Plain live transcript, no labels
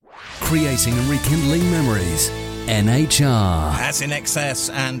creating and rekindling memories. NHR. That's In Excess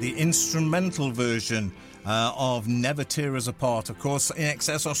and the instrumental version of Never Tear Us Apart. Of course, In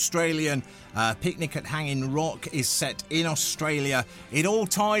Excess Australian Picnic at Hanging Rock is set in Australia. It all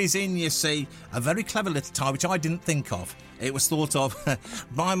ties in, you see. A very clever little tie, which I didn't think of. It was thought of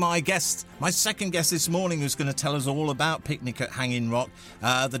by my guest, my second guest this morning, who's going to tell us all about Picnic at Hanging Rock,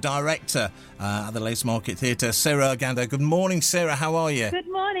 the director at the Lace Market Theatre, Sarah Ogando. Good morning, Sarah. How are you?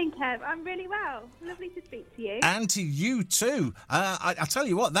 Good morning, Kev. I'm really well. Lovely to speak to you. And to you too. I tell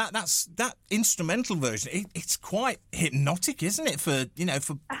you what, that instrumental version, it's quite hypnotic, isn't it? For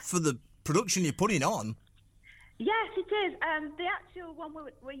the production you're putting on. Yes, it is. The actual one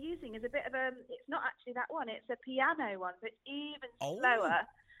we're using is a bit of it's not actually that one, it's a piano one, so it's even slower.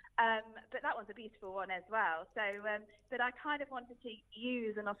 But that one's a beautiful one as well. So, but I kind of wanted to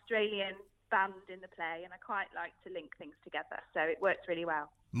use an Australian band in the play, and I quite like to link things together, so it works really well.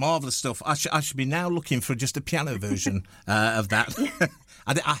 Marvellous stuff. I should be now looking for just a piano version of that.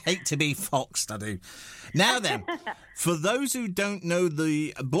 I hate to be foxed, I do. Now then, for those who don't know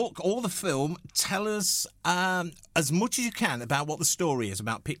the book or the film, tell us as much as you can about what the story is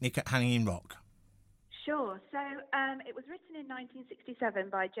about Picnic at Hanging Rock. Sure. So it was written in 1967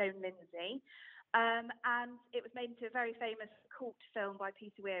 by Joan Lindsay, and it was made into a very famous cult film by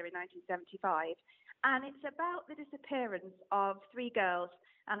Peter Weir in 1975. And it's about the disappearance of three girls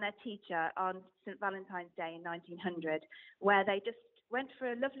and their teacher on St. Valentine's Day in 1900, where they just went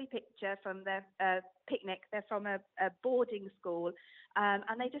for a lovely picture from their picnic. They're from a boarding school, and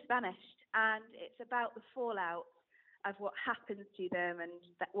they just vanished. And it's about the fallout of what happens to them and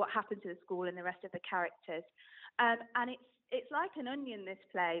what happened to the school and the rest of the characters. And it's like an onion, this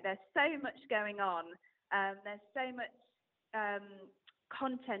play. There's so much going on. There's so much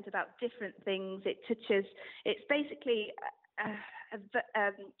content about different things. It's basically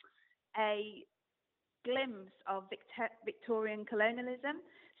a glimpse of Victorian colonialism.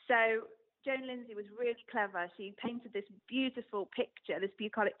 So Joan Lindsay was really clever. She painted this beautiful picture, this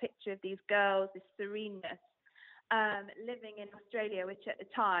bucolic picture of these girls, this sereneness, living in Australia, which at the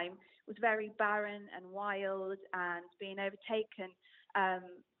time was very barren and wild and being overtaken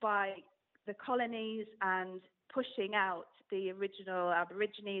by the colonies and pushing out the original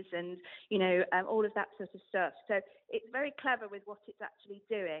Aborigines and, all of that sort of stuff. So it's very clever with what it's actually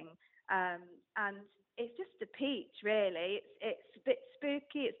doing. And it's just a peach, really. It's a bit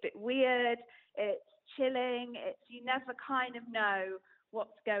spooky, it's a bit weird, it's chilling, you never kind of know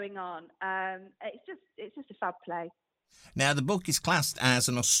what's going on. It's just a fab play. Now, the book is classed as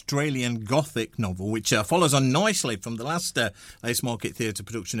an Australian Gothic novel, which follows on nicely from the last Lace Market Theatre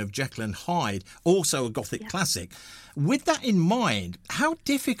production of Jekyll and Hyde, also a Gothic classic. With that in mind, how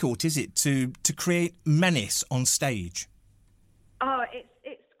difficult is it to create menace on stage? Oh,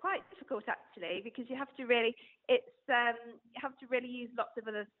 it's quite difficult actually, because you have to really use lots of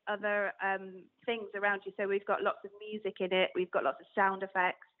other things around you. So we've got lots of music in it, we've got lots of sound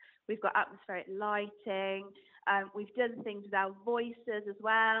effects, we've got atmospheric lighting. We've done things with our voices as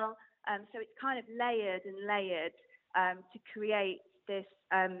well. So it's kind of layered to create this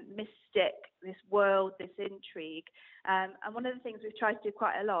mystic, this world, this intrigue. And one of the things we've tried to do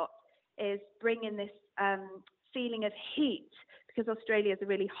quite a lot is bring in this feeling of heat, because Australia is a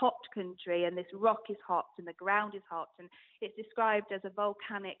really hot country and this rock is hot and the ground is hot and it's described as a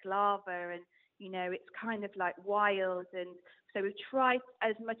volcanic lava and, it's kind of like wild. And so we've tried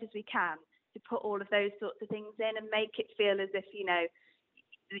as much as we can to put all of those sorts of things in and make it feel as if,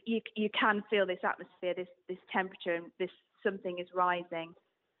 you can feel this atmosphere, this temperature, and this something is rising.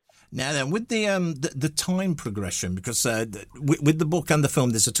 Now then, with the time progression, because with the book and the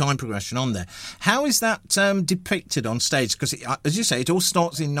film, there's a time progression on there. How is that depicted on stage? Because, as you say, it all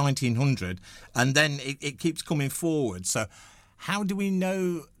starts in 1900 and then it keeps coming forward. So how do we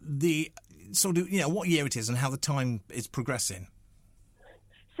know the sort of, what year it is and how the time is progressing?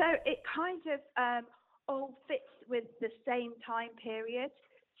 So it kind of all fits with the same time period.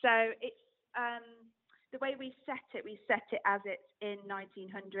 So it's the way we set it as it's in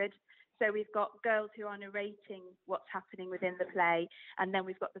 1900. So we've got girls who are narrating what's happening within the play, and then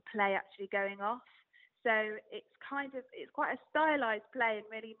we've got the play actually going off. So it's quite a stylized play and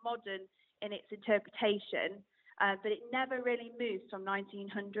really modern in its interpretation, but it never really moves from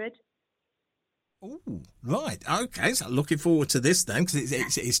 1900. Oh, right. OK, so looking forward to this then, because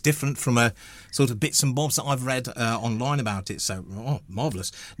it's different from a sort of bits and bobs that I've read online about it. So,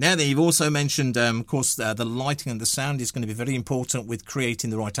 marvellous. Now then, you've also mentioned, of course, the lighting and the sound is going to be very important with creating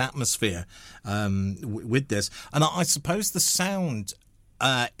the right atmosphere with this. And I suppose the sound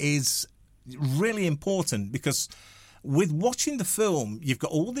is really important because with watching the film, you've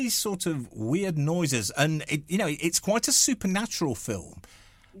got all these sort of weird noises, and it's quite a supernatural film.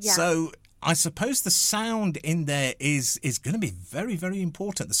 Yeah. So I suppose the sound in there is going to be very, very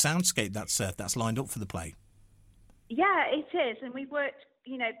important. The soundscape that's lined up for the play. Yeah, it is, and we've worked,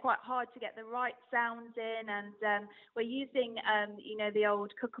 quite hard to get the right sounds in, and we're using, the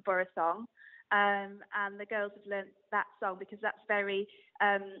old Kookaburra song, and the girls have learnt that song because that's very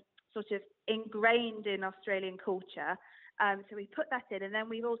sort of ingrained in Australian culture. So we put that in, and then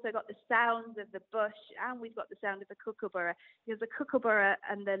we've also got the sounds of the bush, and we've got the sound of the kookaburra, because the kookaburra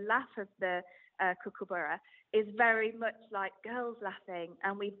and the laugh of the kookaburra is very much like girls laughing,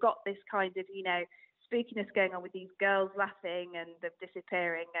 and we've got this kind of, spookiness going on with these girls laughing and them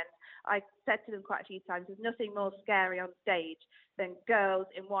disappearing. And I said to them quite a few times, there's nothing more scary on stage than girls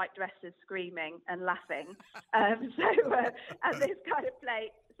in white dresses screaming and laughing. And this kind of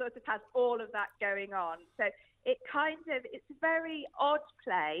play sort of has all of that going on. So it's a very odd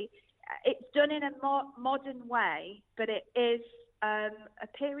play. It's done in a more modern way, but it is a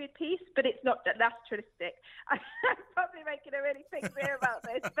period piece, but it's not naturalistic. I'm probably making a really big deal about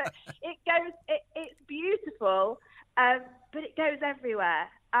this, but it's beautiful, but it goes everywhere,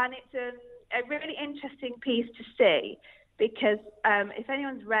 and it's a really interesting piece to see, because if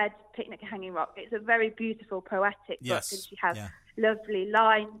anyone's read Picnic at Hanging Rock, it's a very beautiful, poetic book, and she has lovely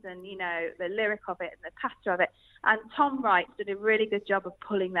lines and, the lyric of it and the patter of it. And Tom Wright did a really good job of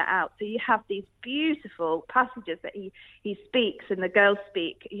pulling that out. So you have these beautiful passages that he speaks and the girls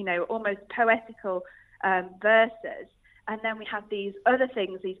speak, almost poetical verses. And then we have these other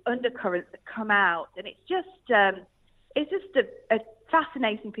things, these undercurrents that come out. And it's just a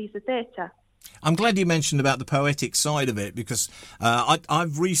fascinating piece of theatre. I'm glad you mentioned about the poetic side of it, because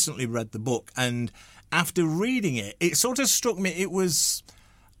I've recently read the book, and after reading it, it sort of struck me it was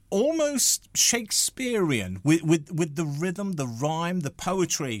almost Shakespearean with the rhythm, the rhyme, the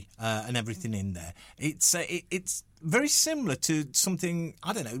poetry, and everything in there. It's very similar to something,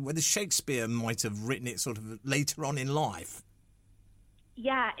 I don't know, whether Shakespeare might have written it sort of later on in life.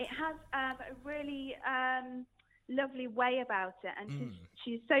 Yeah, it has a really lovely way about it, and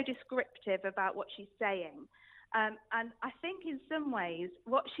she's so descriptive about what she's saying. And I think in some ways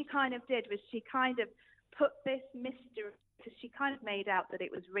what she kind of did was she kind of put this mystery, because she kind of made out that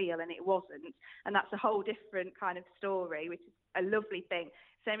it was real and it wasn't, and that's a whole different kind of story, which is a lovely thing.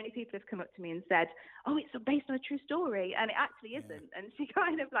 So many people have come up to me and said, oh, it's based on a true story, and it actually isn't. And she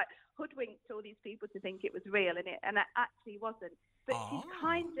kind of like hoodwinked all these people to think it was real, and it actually wasn't. But she's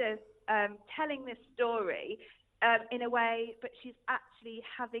kind of telling this story in a way, but she's actually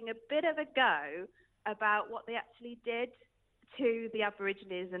having a bit of a go about what they actually did to the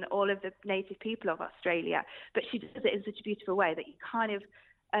Aborigines and all of the native people of Australia. But she does it in such a beautiful way that you kind of,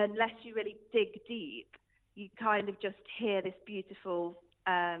 unless you really dig deep, you kind of just hear this beautiful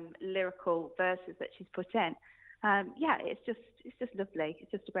lyrical verses that she's put in. It's just lovely.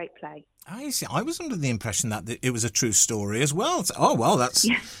 It's just a great play. I see. I was under the impression that it was a true story as well. That's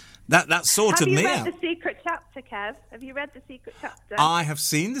that sorted me out. Have you read the secret chapter, Kev? Have you read the secret chapter? I have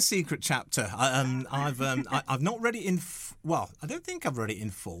seen the secret chapter. I've not read it in. Well, I don't think I've read it in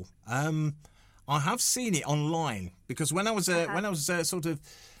full. I have seen it online, because when I was sort of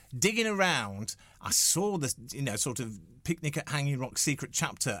digging around, I saw this, sort of Picnic at Hanging Rock secret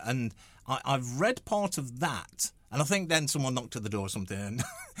chapter, and I've read part of that. And I think then someone knocked at the door or something.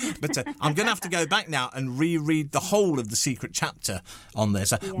 But I'm going to have to go back now and reread the whole of the secret chapter on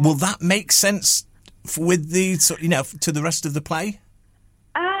this. Will that make sense with the, to the rest of the play?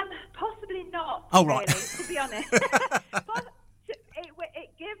 Possibly not. Oh, right. Really, to be honest. It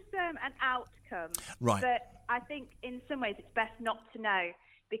gives them an outcome. Right. But I think in some ways it's best not to know,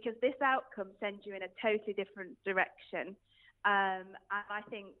 because this outcome sends you in a totally different direction. And I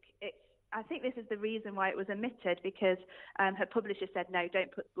think this is the reason why it was omitted, because her publisher said, no,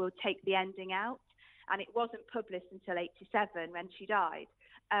 we'll take the ending out. And it wasn't published until 1987 when she died.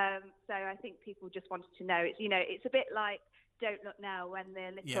 So I think people just wanted to know. It's a bit like Don't Look Now, when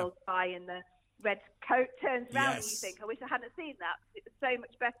the little guy in the red coat turns around and you think, I wish I hadn't seen that. It was so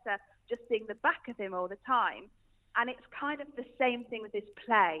much better just seeing the back of him all the time. And it's kind of the same thing with this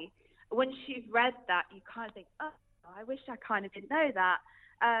play. Once you've read that, you kind of think, oh, I wish I kind of didn't know that.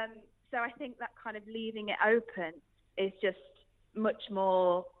 So I think that kind of leaving it open is just much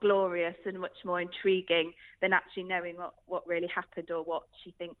more glorious and much more intriguing than actually knowing what really happened or what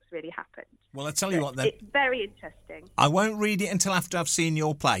she thinks really happened. Well, I tell you what then. It's very interesting. I won't read it until after I've seen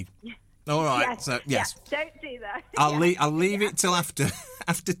your play. All right. Yes, So yes, don't do that. I'll leave it till after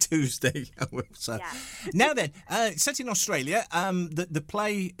Tuesday. So now then, set in Australia. The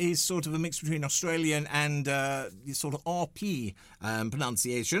play is sort of a mix between Australian and sort of RP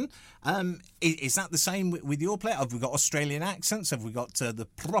pronunciation. Is that the same with your play? Have we got Australian accents? Have we got the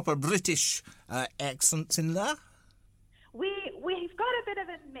proper British accents in there? We've got a bit of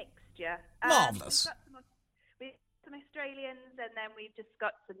a mixture. Marvellous. We've got some Australians, and then we've just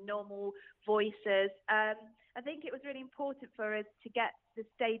got some normal voices. I think it was really important for us to get the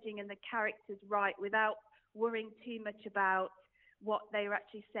staging and the characters right without worrying too much about what they were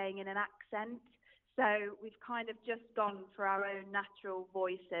actually saying in an accent. So we've kind of just gone for our own natural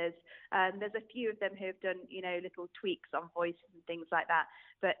voices. There's a few of them who have done, little tweaks on voices and things like that.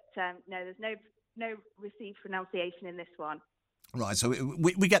 But no, there's no received pronunciation in this one. Right, so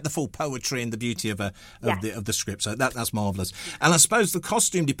we get the full poetry and the beauty of the script, so that's marvellous. And I suppose the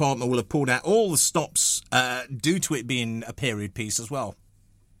costume department will have pulled out all the stops due to it being a period piece as well.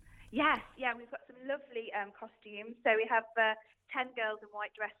 Yes, we've got some lovely costumes. So we have 10 girls in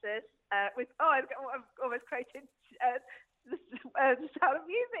white dresses. I've almost quoted the Sound of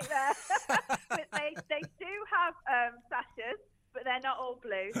Music there. But they do have sashes, but they're not all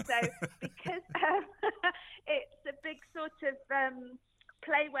blue. So because it's a big sort of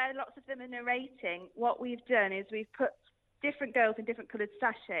play where lots of them are narrating, what we've done is we've put different girls in different coloured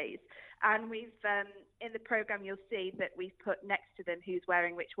sachets, and we've in the programme you'll see that we've put next to them who's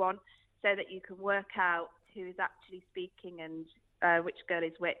wearing which one, so that you can work out who is actually speaking and which girl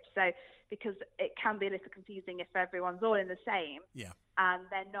is which. So because it can be a little confusing if everyone's all in the same and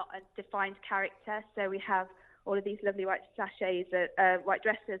they're not a defined character. So we have all of these lovely white sachets, white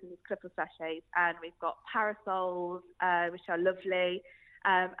dresses and these colourful sachets, and we've got parasols, which are lovely,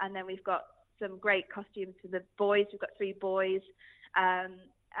 and then we've got some great costumes for the boys. We've got 3 boys, and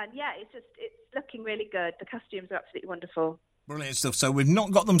it's looking really good. The costumes are absolutely wonderful. Brilliant stuff. So we've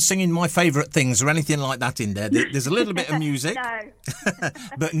not got them singing My Favourite Things or anything like that in there. There's a little bit of music,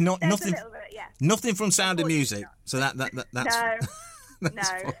 but nothing. Nothing from Sound of Music. So that's no.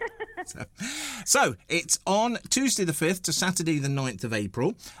 So it's on Tuesday the 5th to Saturday the 9th of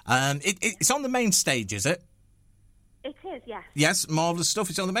April. It's on the main stage, is it? It is, yes. Yes, marvellous stuff.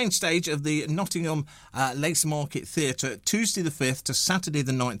 It's on the main stage of the Nottingham Lace Market Theatre, Tuesday the 5th to Saturday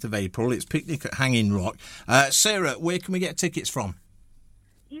the 9th of April. It's Picnic at Hanging Rock. Sarah, where can we get tickets from?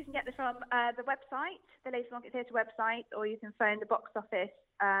 You can get them from the website, the Lace Market Theatre website, or you can phone the box office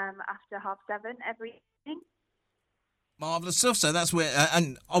after 7:30 every evening. Marvellous stuff. So that's where,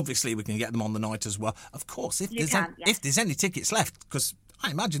 and obviously we can get them on the night as well. Of course, if there's any tickets left, because I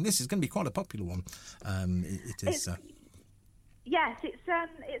imagine this is going to be quite a popular one. It is. Yes, it's a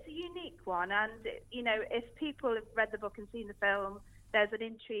unique one, and if people have read the book and seen the film, there's an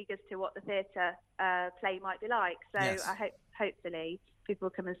intrigue as to what the theatre play might be like. So yes. Hopefully people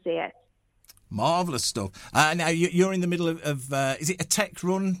will come and see it. Marvellous stuff. Now, you're in the middle of is it a tech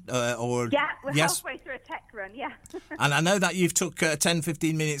run? Or yeah, we're halfway through a tech run, yeah. And I know that you've took 10,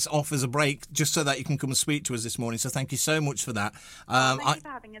 15 minutes off as a break just so that you can come and speak to us this morning, so thank you so much for that. Thank you for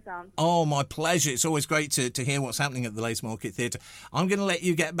having us on. Oh, my pleasure. It's always great to hear what's happening at the Lace Market Theatre. I'm going to let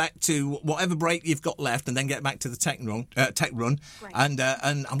you get back to whatever break you've got left and then get back to the tech run. Great. And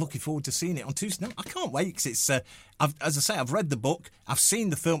I'm looking forward to seeing it on Tuesday. No, I can't wait because it's... as I say, I've read the book, I've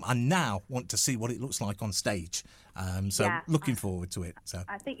seen the film, and now want to see what it looks like on stage. Looking forward to it. So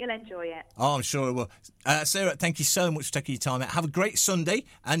I think you'll enjoy it. Oh, I'm sure I will. Sarah, thank you so much for taking your time out. Have a great Sunday,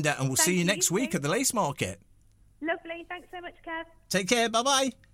 and we'll see you next week at the Lace Market. Lovely. Thanks so much, Kev. Take care. Bye-bye.